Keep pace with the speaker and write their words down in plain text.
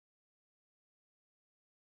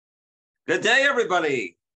Good day,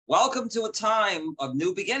 everybody. Welcome to a time of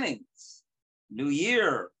new beginnings, new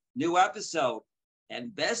year, new episode,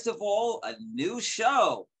 and best of all, a new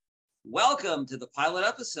show. Welcome to the pilot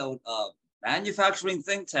episode of Manufacturing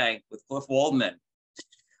Think Tank with Cliff Waldman.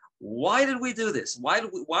 Why did we do this? Why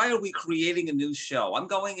are we creating a new show?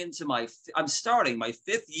 I'm starting my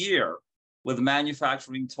fifth year with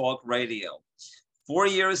Manufacturing Talk Radio. 4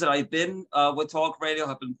 years that I've been with Talk Radio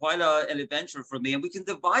have been quite an adventure for me, and we can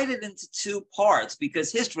divide it into two parts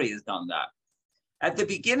because history has done that. At the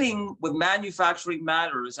beginning with Manufacturing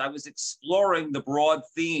Matters, I was exploring the broad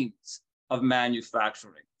themes of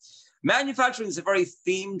manufacturing. Manufacturing is a very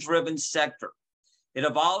theme-driven sector. It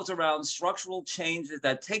evolves around structural changes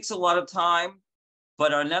that takes a lot of time,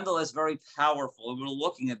 but are nonetheless very powerful. And we're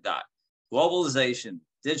looking at that. Globalization,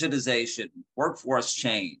 digitization, workforce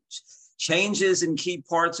change, changes in key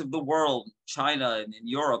parts of the world, China and in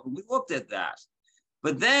Europe, and we looked at that.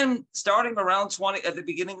 But then starting around at the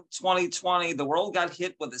beginning of 2020, the world got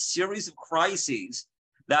hit with a series of crises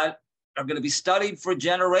that are going to be studied for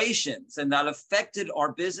generations and that affected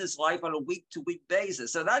our business life on a week-to-week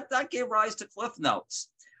basis. So that gave rise to Cliff Notes.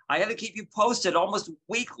 I had to keep you posted almost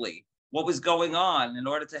weekly what was going on in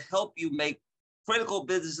order to help you make critical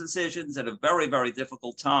business decisions at a very, very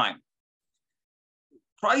difficult time.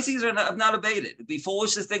 Crises have not abated. It'd be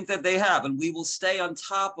foolish to think that they have, and we will stay on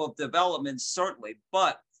top of developments, certainly.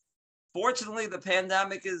 But fortunately, the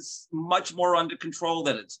pandemic is much more under control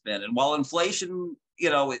than it's been. And while inflation,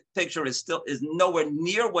 picture is nowhere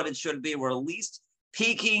near what it should be, we're at least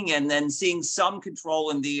peaking and then seeing some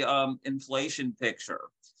control in the inflation picture.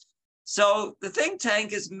 So the think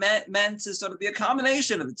tank is meant to sort of be a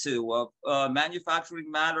combination of the two, of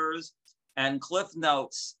Manufacturing Matters and Cliff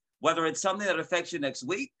Notes. Whether it's something that affects you next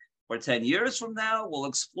week or 10 years from now, we'll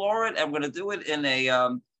explore it, and we're going to do it in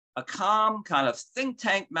a calm kind of think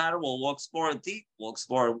tank manner. We'll explore it deep, we'll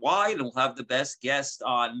explore it wide, and we'll have the best guest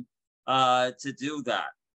on to do that.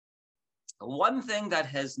 One thing that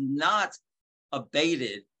has not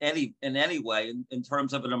abated in any way in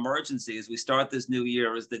terms of an emergency as we start this new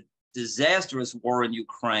year is the disastrous war in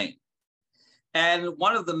Ukraine. And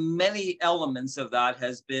one of the many elements of that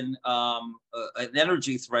has been an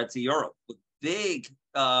energy threat to Europe with big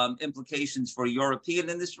implications for European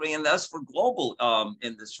industry and thus for global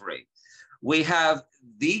industry. We have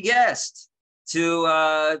the guest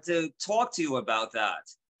to talk to you about that.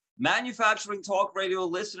 Manufacturing Talk Radio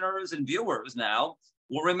listeners and viewers now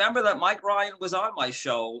will remember that Mike Ryan was on my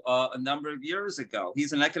show a number of years ago.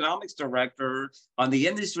 He's an economics director on the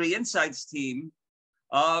Industry Insights team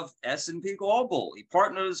of S&P Global. He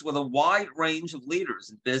partners with a wide range of leaders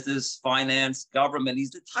in business, finance, government.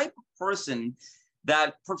 He's the type of person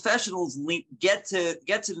that professionals get to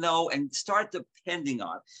know and start depending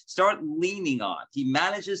on, start leaning on. He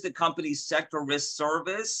manages the company's sector risk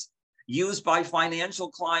service used by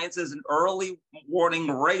financial clients as an early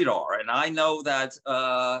warning radar. And I know that,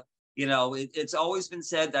 it's always been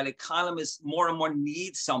said that economists more and more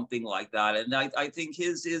need something like that. And I think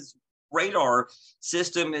his radar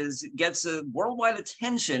system gets a worldwide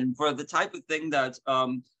attention for the type of thing that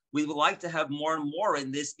we would like to have more and more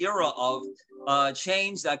in this era of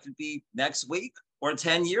change that could be next week or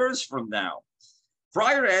 10 years from now.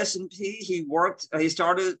 Prior to S&P, he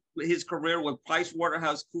started his career with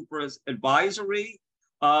PricewaterhouseCoopers Advisory,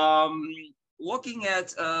 looking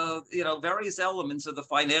at various elements of the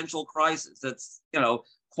financial crisis. That's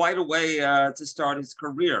quite a way to start his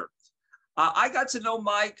career. I got to know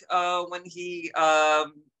Mike when he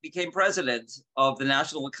became president of the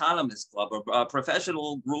National Economists Club, a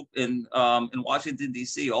professional group in Washington,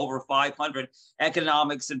 D.C., over 500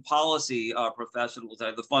 economics and policy professionals. I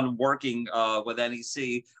had the fun of working with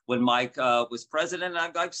NEC when Mike was president,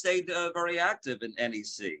 and I've stayed very active in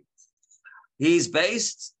NEC. He's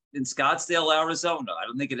based in Scottsdale, Arizona. I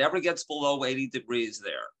don't think it ever gets below 80 degrees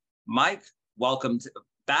there. Mike, welcome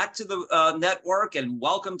back to the network, and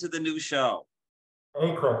welcome to the new show.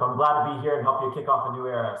 Hey, Cliff, I'm glad to be here and help you kick off a new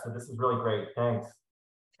era. So this is really great. Thanks.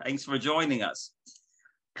 Thanks for joining us.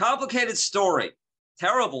 Complicated story,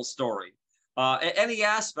 terrible story. Any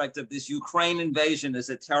aspect of this Ukraine invasion is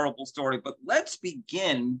a terrible story, but let's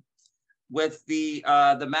begin with the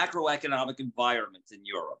macroeconomic environment in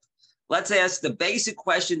Europe. Let's ask the basic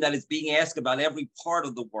question that is being asked about every part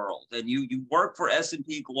of the world. And you work for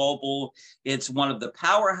S&P Global. It's one of the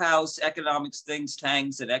powerhouse economics think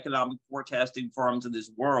tanks and economic forecasting firms in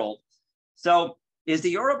this world. So is the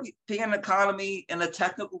European economy in a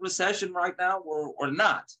technical recession right now or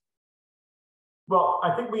not? Well,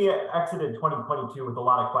 I think we exited 2022 with a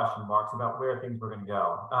lot of question marks about where things were going to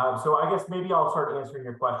go. So I guess maybe I'll start answering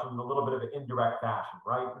your question in a little bit of an indirect fashion,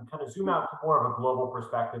 right? And kind of zoom out to more of a global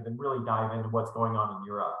perspective and really dive into what's going on in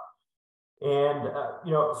Europe. And,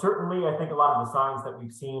 certainly I think a lot of the signs that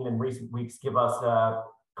we've seen in recent weeks give us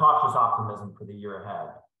cautious optimism for the year ahead,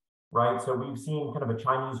 right? So we've seen kind of a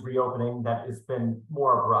Chinese reopening that has been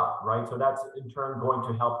more abrupt, right? So that's in turn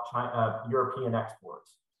going to help European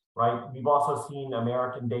exports, right? We've also seen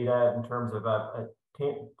American data in terms of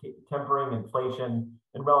tempering inflation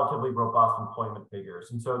and relatively robust employment figures.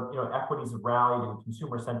 And so, equities have rallied and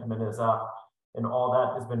consumer sentiment is up, and all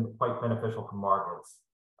that has been quite beneficial for markets.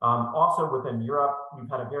 Also within Europe, we've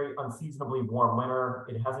had a very unseasonably warm winter.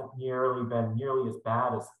 It hasn't been nearly as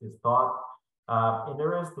bad as thought. And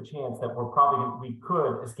there is the chance that we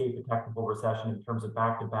could escape a technical recession in terms of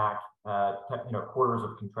back-to-back quarters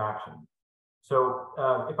of contraction. So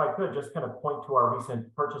if I could just kind of point to our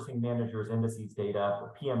recent Purchasing Managers Indices data,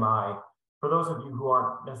 or PMI. For those of you who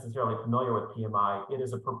aren't necessarily familiar with PMI, it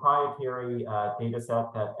is a proprietary data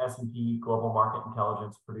set that S&P Global Market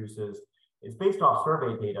Intelligence produces. It's based off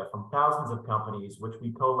survey data from thousands of companies, which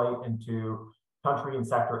we collate into country and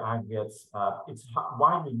sector aggregates. It's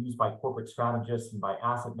widely used by corporate strategists and by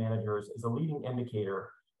asset managers as a leading indicator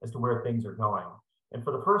as to where things are going. And for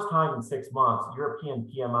the first time in 6 months, European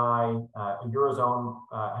PMI, Eurozone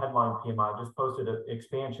headline PMI just posted an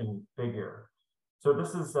expansion figure. So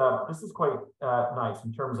this is quite nice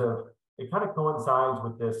in terms of it kind of coincides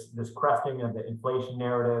with this cresting of the inflation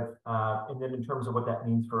narrative, and then in terms of what that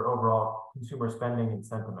means for overall consumer spending and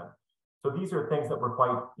sentiment. So these are things that we're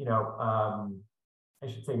quite, I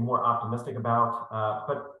should say, more optimistic about,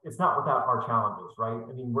 but it's not without our challenges, right?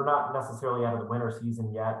 I mean, we're not necessarily out of the winter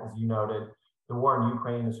season yet, as you noted. The war in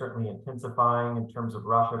Ukraine is certainly intensifying in terms of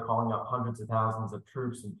Russia calling up hundreds of thousands of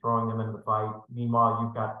troops and throwing them into the fight. Meanwhile,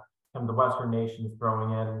 you've got kind of the Western nations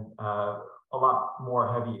throwing in a lot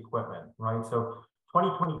more heavy equipment, right? So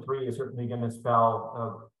 2023 is certainly going to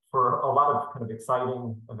spell for a lot of kind of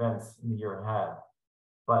exciting events in the year ahead.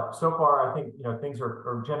 But so far, I think things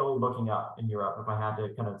are generally looking up in Europe, if I had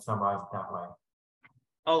to kind of summarize it that way.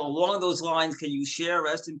 Oh, along those lines, can you share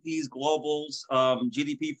S&P's Global's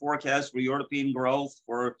GDP forecast for European growth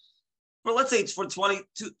for let's say it's for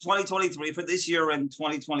 2023 for this year and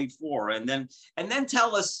 2024, and then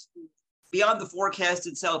tell us, beyond the forecast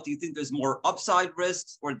itself, do you think there's more upside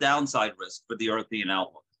risks or downside risks for the European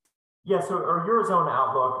outlook? Yeah, so our Eurozone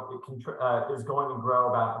outlook is going to grow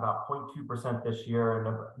about 0.2% this year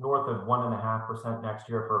and north of 1.5% next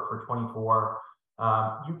year for 24.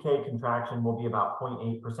 UK contraction will be about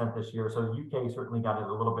 0.8% this year. So the UK certainly got it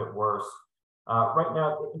a little bit worse. Right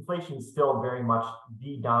now, inflation is still very much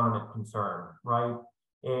the dominant concern, right?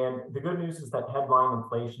 And the good news is that headline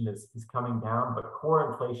inflation is coming down, but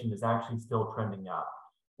core inflation is actually still trending up.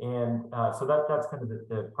 And so that's kind of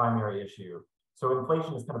the primary issue. So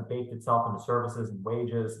inflation has kind of baked itself into services and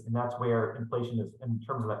wages, and that's where inflation is, in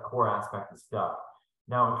terms of that core aspect, is stuck.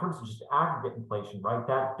 Now, in terms of just aggregate inflation, right,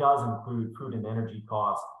 that does include food and energy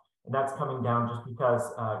costs, and that's coming down just because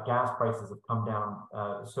gas prices have come down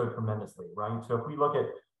so tremendously, right? So if we look at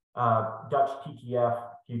Dutch TTF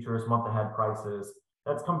futures month-ahead prices,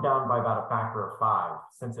 that's come down by about a factor of 5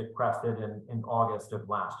 since it crested in August of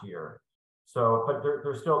last year. So, but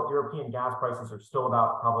they're still, European gas prices are still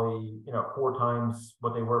about probably 4 times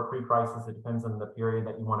what they were pre-crisis. It depends on the period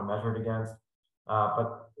that you want to measure it against,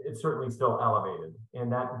 but it's certainly still elevated,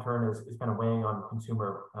 and that in turn is kind of weighing on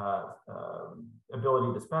consumer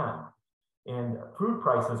ability to spend. And food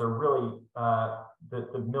prices are really the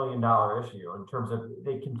 $1 million issue in terms of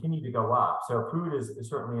they continue to go up. So food is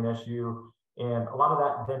certainly an issue. And a lot of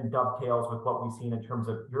that then dovetails with what we've seen in terms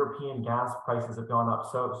of European gas prices have gone up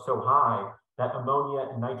so high that ammonia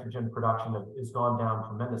and nitrogen production has gone down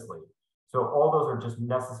tremendously. So all those are just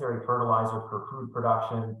necessary fertilizer for food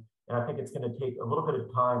production. And I think it's going to take a little bit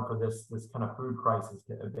of time for this kind of food crisis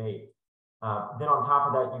to abate. Then on top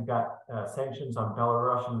of that, you've got sanctions on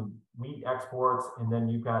Belarusian wheat exports. And then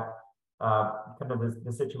you've got kind of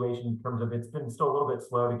the situation in terms of it's been still a little bit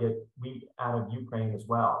slow to get wheat out of Ukraine as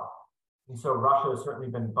well. And so Russia has certainly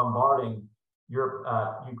been bombarding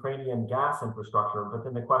Ukrainian gas infrastructure. But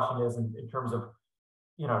then the question is, in terms of,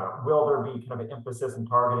 will there be kind of an emphasis in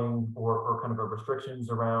targeting or kind of a restrictions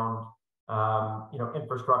around,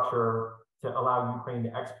 infrastructure to allow Ukraine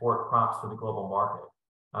to export crops to the global market?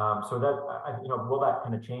 So that, will that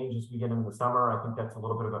kind of change as we get into the summer? I think that's a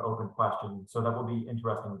little bit of an open question. So that will be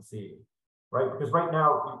interesting to see, right? Because right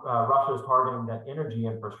now, Russia is targeting that energy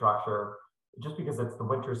infrastructure just because it's the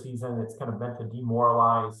winter season. It's kind of meant to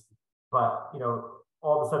demoralize. But,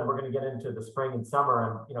 all of a sudden we're going to get into the spring and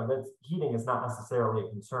summer, and that heating is not necessarily a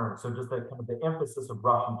concern. So just the kind of the emphasis of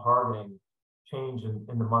Russian targeting change in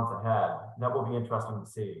the months ahead, that will be interesting to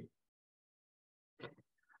see.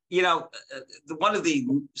 One of the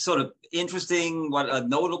sort of interesting,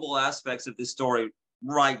 notable aspects of this story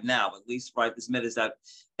right now, at least right this minute, is that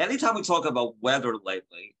anytime we talk about weather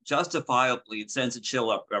lately, justifiably, it sends a chill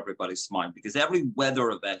up everybody's spine, because every weather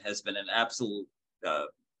event has been an absolute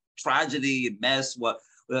tragedy, mess.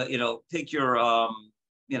 Pick your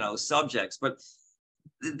subjects, but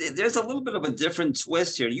there's a little bit of a different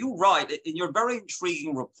twist here. You write in your very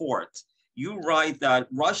intriguing report. You write that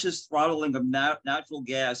Russia's throttling of natural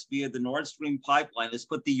gas via the Nord Stream pipeline has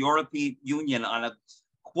put the European Union on a,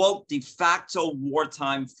 quote, de facto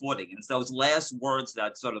wartime footing. And it's those last words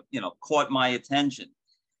that sort of, caught my attention.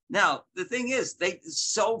 Now, the thing is,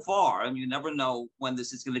 so far, and you never know when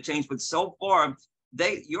this is going to change, but so far,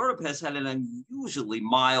 Europe has had an unusually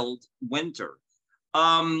mild winter.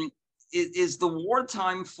 Is the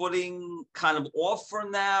wartime footing kind of off for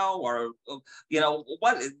now, or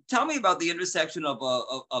what? Tell me about the intersection of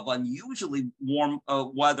unusually warm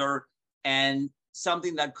weather and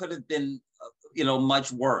something that could have been,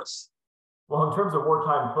 much worse. Well, in terms of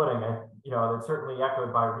wartime footing, it's certainly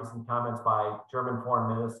echoed by recent comments by German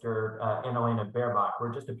Foreign Minister Annalena Baerbock,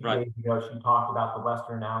 where just a few days ago she talked about the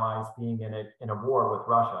Western allies being in a war with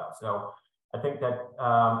Russia. So I think that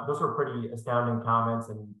those are pretty astounding comments,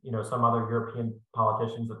 and some other European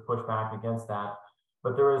politicians have pushed back against that.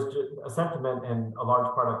 But there is just a sentiment in a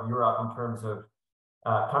large part of Europe in terms of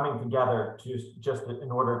coming together just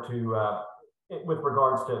in order to, with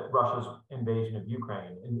regards to Russia's invasion of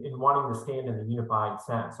Ukraine, in wanting to stand in a unified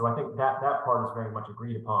sense. So I think that part is very much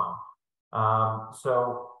agreed upon.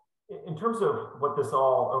 So in terms of what this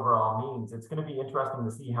all overall means, it's going to be interesting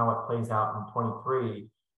to see how it plays out in 23.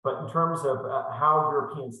 But in terms of how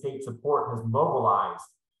European state support has mobilized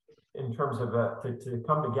in terms of to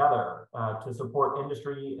come together to support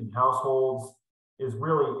industry and households is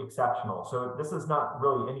really exceptional. So this is not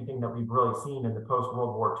really anything that we've really seen in the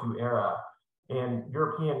post-World War II era. And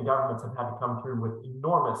European governments have had to come through with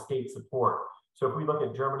enormous state support. So if we look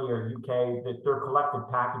at Germany or UK, that their collective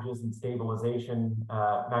packages and stabilization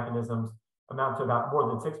mechanisms amount to about more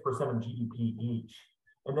than 6% of GDP each.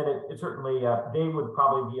 And then it certainly, they would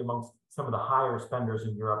probably be amongst some of the higher spenders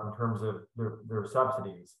in Europe in terms of their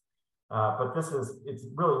subsidies. But it's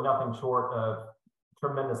really nothing short of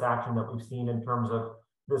tremendous action that we've seen in terms of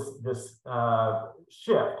this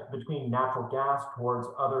shift between natural gas towards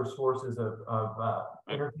other sources of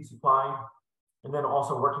energy supply, and then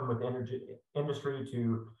also working with industry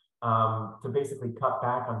to basically cut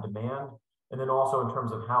back on demand, and then also in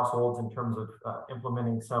terms of households, in terms of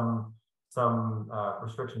implementing some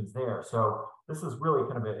restrictions there. So this is really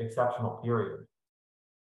kind of an exceptional period.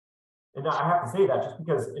 And I have to say that just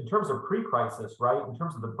because in terms of pre-crisis, right, in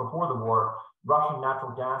terms of before the war, Russian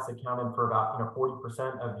natural gas accounted for about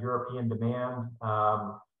 40% of European demand.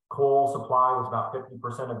 Coal supply was about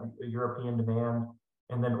 50% of European demand,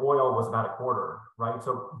 and then oil was about a quarter, right?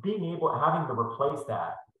 So having to replace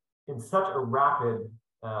that in such a rapid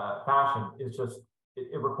fashion is just,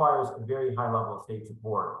 it requires a very high level of state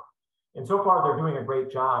support. And so far, they're doing a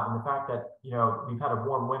great job. And the fact that, we've had a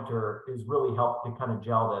warm winter has really helped to kind of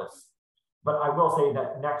gel this. But I will say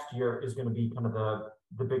that next year is going to be kind of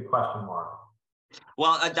the big question mark.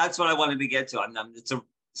 Well, that's what I wanted to get to.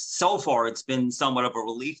 So far, it's been somewhat of a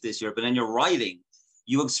relief this year. But in your writing,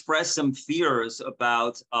 you expressed some fears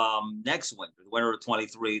about next winter, the winter of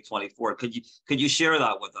 23, 24. Could you share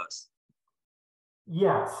that with us?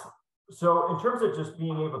 Yes. So in terms of just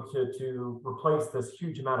being able to replace this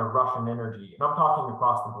huge amount of Russian energy, and I'm talking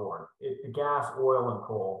across the board, the gas, oil, and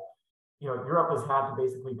coal, Europe has had to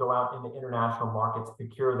basically go out into international markets,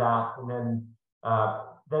 procure that, and then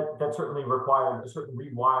that certainly required a certain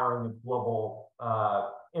rewiring of global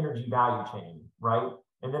energy value chain, right?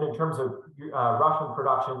 And then in terms of Russian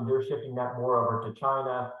production, they're shifting that more over to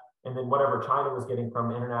China, and then whatever China was getting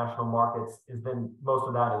from international markets is then most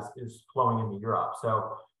of that is flowing into Europe.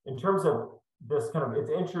 So in terms of this it's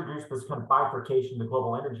introduced this kind of bifurcation to the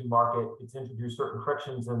global energy market. It's introduced certain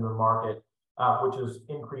frictions in the market, which has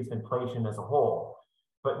increased inflation as a whole.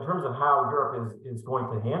 But in terms of how Europe is going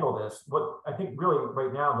to handle this, what I think really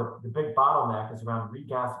right now, the big bottleneck is around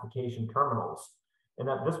regasification terminals. And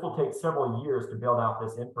that this will take several years to build out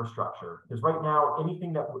this infrastructure. Because right now,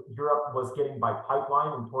 anything that Europe was getting by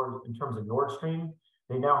pipeline in terms of Nord Stream,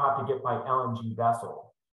 they now have to get by LNG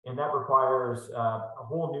vessel. And that requires a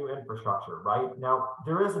whole new infrastructure, right? Now,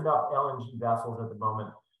 there is enough LNG vessels at the moment.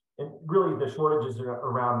 And really the shortages are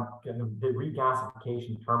around the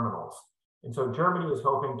regasification terminals. And so Germany is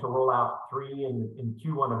hoping to roll out 3 in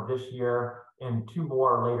Q1 of this year and 2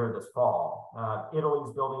 more later this fall.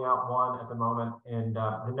 Italy's building out 1 at the moment, and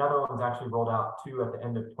the Netherlands actually rolled out 2 at the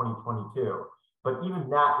end of 2022. But even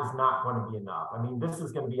that is not going to be enough. I mean, this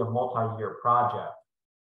is going to be a multi-year project.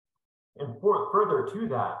 And further to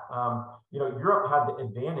that, Europe had the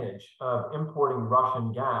advantage of importing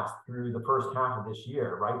Russian gas through the first half of this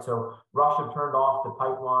year, right? So Russia turned off the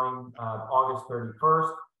pipeline August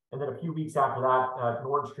 31st, and then a few weeks after that,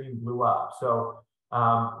 Nord Stream blew up. So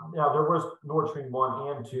now there was Nord Stream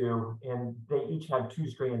 1 and 2, and they each had 2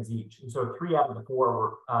 strands each. And so 3 out of the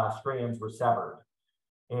 4 strands were severed.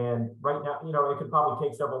 And right now, it could probably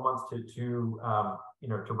take several months to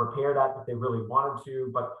repair that if they really wanted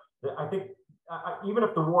to. But I think even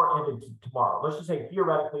if the war ended tomorrow, let's just say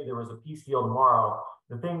theoretically there was a peace deal tomorrow,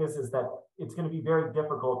 the thing is that it's going to be very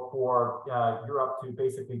difficult for Europe to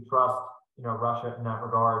basically trust Russia in that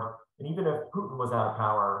regard. And even if Putin was out of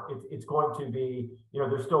power, it's going to be,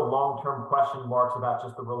 there's still long-term question marks about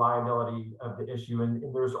just the reliability of the issue.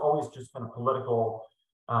 And there's always just kind of political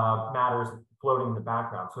matters floating in the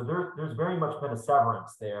background. So there's very much been a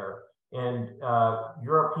severance there. And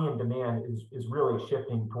European demand is really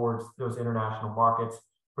shifting towards those international markets,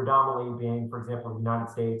 predominantly being, for example, the United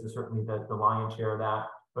States is certainly the lion's share of that,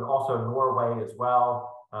 but also Norway as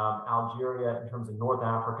well, Algeria in terms of North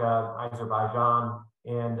Africa, Azerbaijan,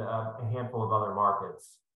 and a handful of other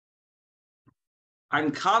markets.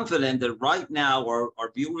 I'm confident that right now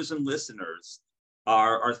our viewers and listeners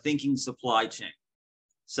are thinking supply chain.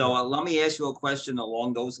 So let me ask you a question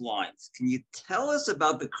along those lines. Can you tell us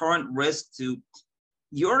about the current risk to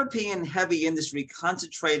European heavy industry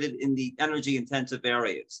concentrated in the energy intensive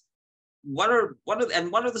areas? What are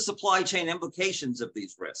the supply chain implications of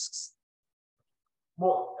these risks?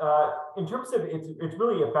 Well, in terms of it's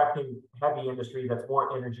really affecting heavy industry that's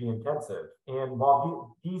more energy intensive. And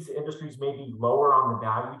while these industries may be lower on the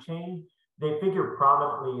value chain, they figure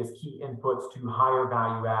prominently as key inputs to higher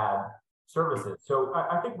value add services. So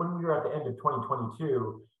I think when we were at the end of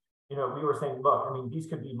 2022, we were saying, look, I mean, these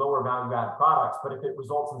could be lower value add products, but if it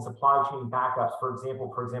results in supply chain backups, for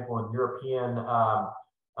example, in European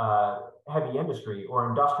heavy industry or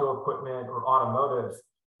industrial equipment or automotives,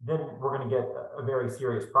 then we're going to get a very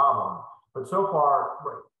serious problem. But so far,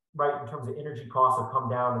 right, in terms of energy costs have come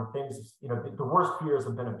down and things, the worst fears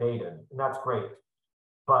have been abated, and that's great.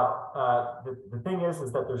 But the thing is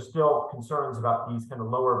that there's still concerns about these kind of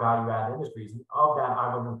lower value add industries. And of that,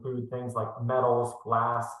 I would include things like metals,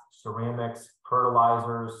 glass, ceramics,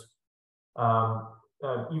 fertilizers,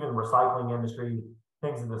 even recycling industry,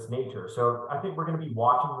 things of this nature. So I think we're going to be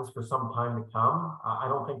watching this for some time to come. I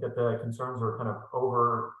don't think that the concerns are kind of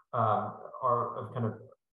kind of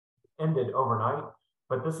ended overnight,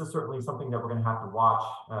 but this is certainly something that we're going to have to watch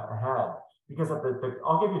ahead. Because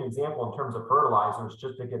I'll give you an example in terms of fertilizers,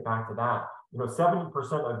 just to get back to that. 70%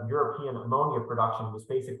 of European ammonia production was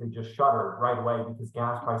basically just shuttered right away because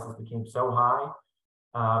gas prices became so high.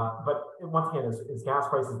 But once again, as gas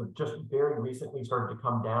prices have just very recently started to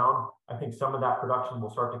come down, I think some of that production will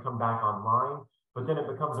start to come back online. But then it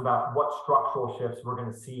becomes about what structural shifts we're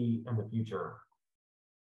going to see in the future.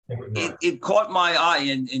 It caught my eye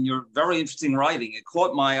in your very interesting writing. It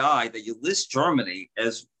caught my eye that you list Germany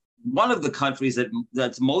as one of the countries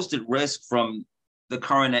that's most at risk from the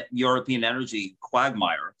current European energy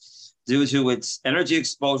quagmire due to its energy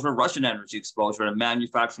exposure, Russian energy exposure, and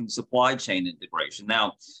manufacturing supply chain integration.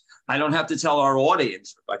 Now, I don't have to tell our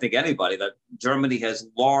audience, I think anybody, that Germany has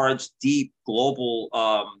large, deep global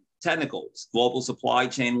tentacles, global supply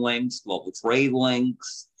chain links, global trade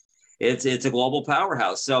links. It's a global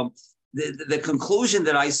powerhouse. So the conclusion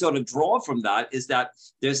that I sort of draw from that is that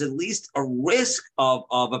there's at least a risk of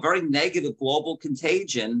a very negative global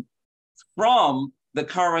contagion from the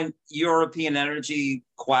current European energy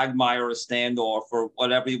quagmire or standoff or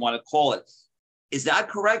whatever you want to call it. Is that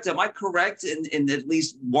correct? Am I correct in at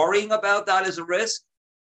least worrying about that as a risk?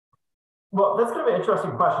 Well, that's kind of an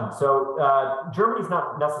interesting question. So Germany's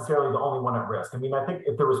not necessarily the only one at risk. I mean, I think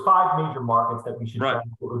if there was 5 major markets that we should track,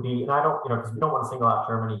 it would be, and I don't, because we don't want to single out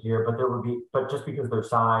Germany here, but there would be, but just because their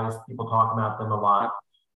size, people talk about them a lot.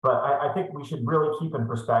 But I think we should really keep in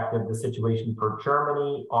perspective the situation for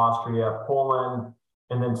Germany, Austria, Poland,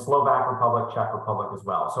 and then Slovak Republic, Czech Republic as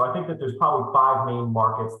well. So I think that there's probably 5 main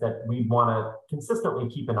markets that we want to consistently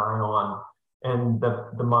keep an eye on in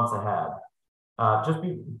the months ahead.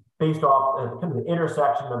 Based off kind of the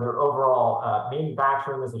intersection of their overall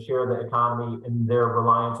manufacturing as a share of the economy and their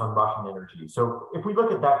reliance on Russian energy. So if we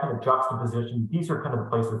look at that kind of juxtaposition, these are kind of the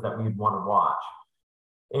places that we'd want to watch.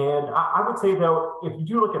 And I would say, though, if you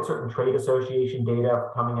do look at certain trade association data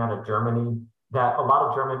coming out of Germany, that a lot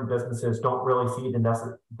of German businesses don't really see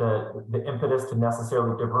the impetus to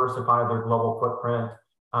necessarily diversify their global footprint.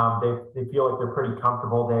 They feel like they're pretty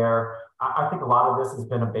comfortable there. I think a lot of this has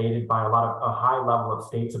been abated by a high level of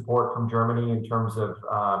state support from Germany in terms of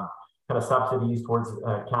kind of subsidies towards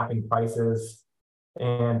capping prices.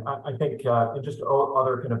 And I think just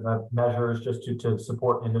other kind of measures just to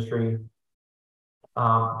support industry.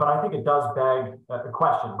 But I think it does beg a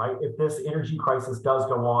question, right? If this energy crisis does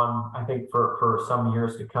go on, I think for some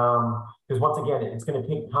years to come, because once again, it's going to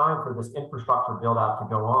take time for this infrastructure build out to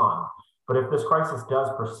go on. But if this crisis does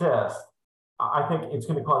persist, I think it's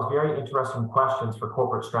going to cause very interesting questions for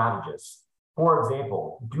corporate strategists. For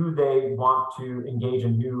example, do they want to engage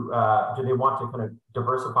in do they want to kind of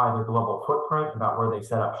diversify their global footprint about where they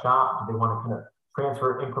set up shop? Do they want to kind of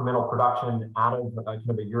transfer incremental production out of kind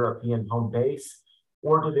of a European home base?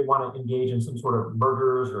 Or do they want to engage in some sort of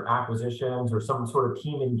mergers or acquisitions or some sort of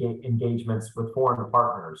team engagements with foreign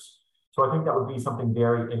partners? So I think that would be something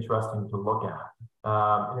very interesting to look at.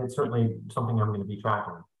 And it's certainly something I'm going to be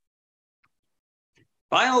tracking.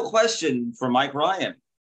 Final question for Mike Ryan.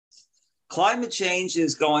 Climate change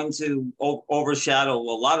is going to overshadow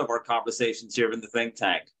a lot of our conversations here in the think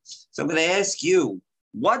tank. So I'm going to ask you,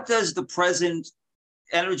 what does the present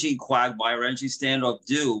energy quagmire, energy standoff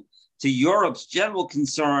do to Europe's general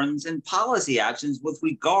concerns and policy actions with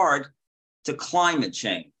regard to climate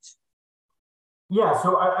change? Yeah,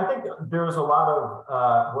 so I think there's a lot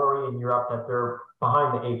of worry in Europe that they're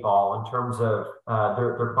behind the 8 ball in terms of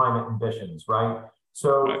their climate ambitions, right?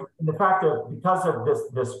 So the fact that because of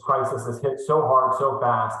this crisis has hit so hard, so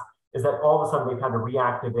fast, is that all of a sudden they've had to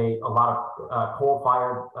reactivate a lot of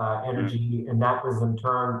coal-fired energy, and that has in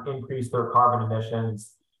turn increased their carbon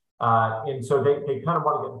emissions. And so they kind of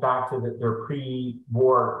want to get back to their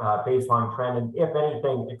pre-war baseline trend, and if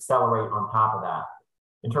anything, accelerate on top of that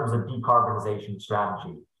in terms of decarbonization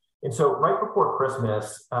strategy. And so right before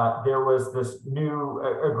Christmas, there was this new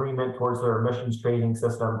agreement towards their emissions trading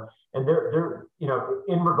system, and they're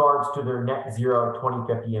in regards to their net zero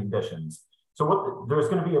 2050 ambitions. So there's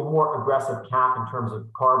going to be a more aggressive cap in terms of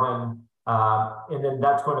carbon. And then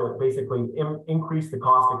that's going to basically increase the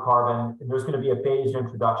cost of carbon. And there's going to be a phased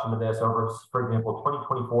introduction of this over, for example,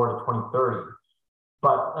 2024 to 2030.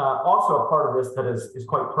 But also a part of this that is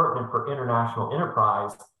quite pertinent for international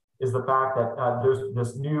enterprise is the fact that there's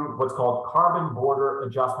this new, what's called Carbon Border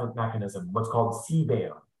Adjustment Mechanism, what's called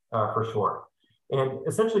CBAM for short. And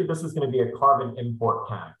essentially, this is going to be a carbon import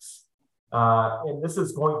tax. And this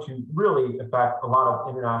is going to really affect a lot of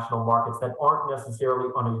international markets that aren't necessarily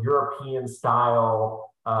on a European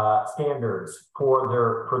style standards for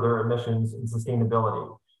their emissions and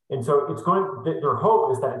sustainability. And so their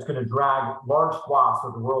hope is that it's going to drag large swaths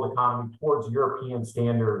of the world economy towards European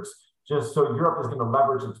standards, just so Europe is going to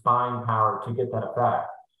leverage its buying power to get that effect.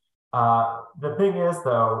 The thing is,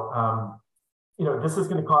 though, this is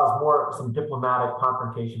going to cause some diplomatic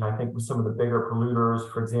confrontation, I think, with some of the bigger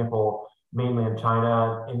polluters, for example, mainly in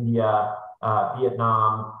China, India,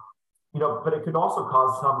 Vietnam, but it could also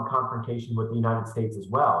cause some confrontation with the United States as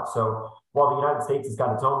well. So while the United States has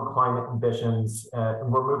got its own climate ambitions,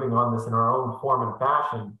 and we're moving on this in our own form and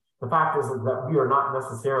fashion, the fact is that we are not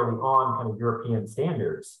necessarily on kind of European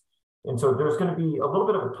standards. And so there's going to be a little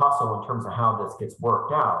bit of a tussle in terms of how this gets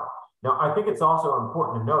worked out. Now, I think it's also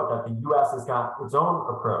important to note that the U.S. has got its own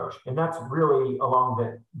approach, and that's really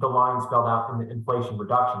along the lines spelled out in the Inflation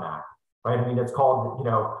Reduction Act, right? I mean, it's called,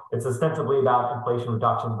 it's ostensibly about inflation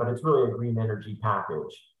reduction, but it's really a green energy package,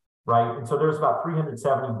 right? And so there's about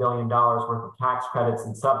 $370 billion worth of tax credits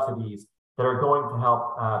and subsidies that are going to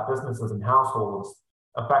help businesses and households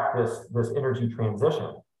affect this energy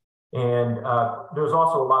transition. And there's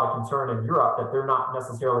also a lot of concern in Europe that they're not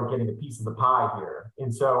necessarily getting a piece of the pie here.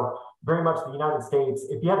 And so very much the United States,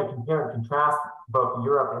 if you had to compare and contrast both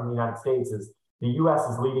Europe and the United States, is the US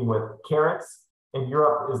is leading with carrots and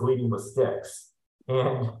Europe is leading with sticks.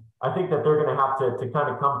 And I think that they're going to have to kind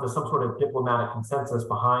of come to some sort of diplomatic consensus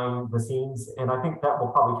behind the scenes. And I think that will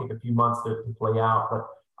probably take a few months to play out. But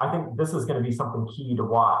I think this is going to be something key to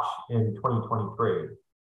watch in 2023.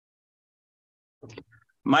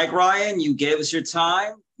 Mike Ryan, you gave us your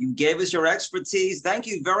time. You gave us your expertise. Thank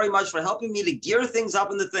you very much for helping me to gear things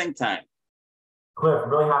up in the think tank. Cliff,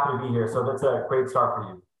 really happy to be here. So that's a great start for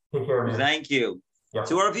you. Take care, man. Thank you. Yep.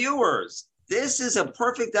 To our viewers, this is a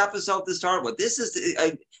perfect episode to start with. This is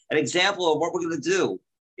an example of what we're going to do.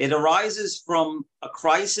 It arises from a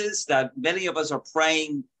crisis that many of us are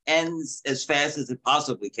praying ends as fast as it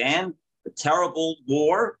possibly can, a terrible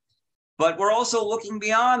war. But we're also looking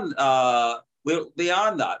beyond we're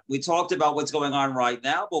beyond that. We talked about what's going on right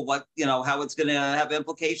now, but what, how it's going to have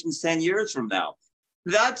implications 10 years from now.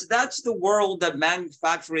 That's the world that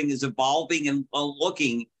manufacturing is evolving and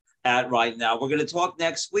looking at right now. We're going to talk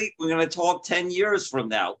next week. We're going to talk 10 years from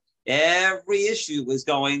now. Every issue is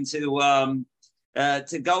going to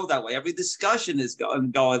go that way. Every discussion is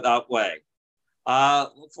going that way.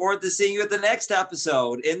 Look forward to seeing you at the next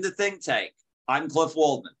episode in the Think Tank. I'm Cliff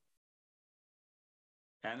Waldman.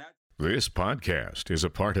 This podcast is a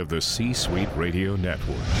part of the C-Suite Radio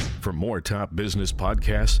Network. For more top business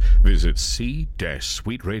podcasts, visit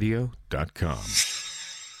c-suiteradio.com.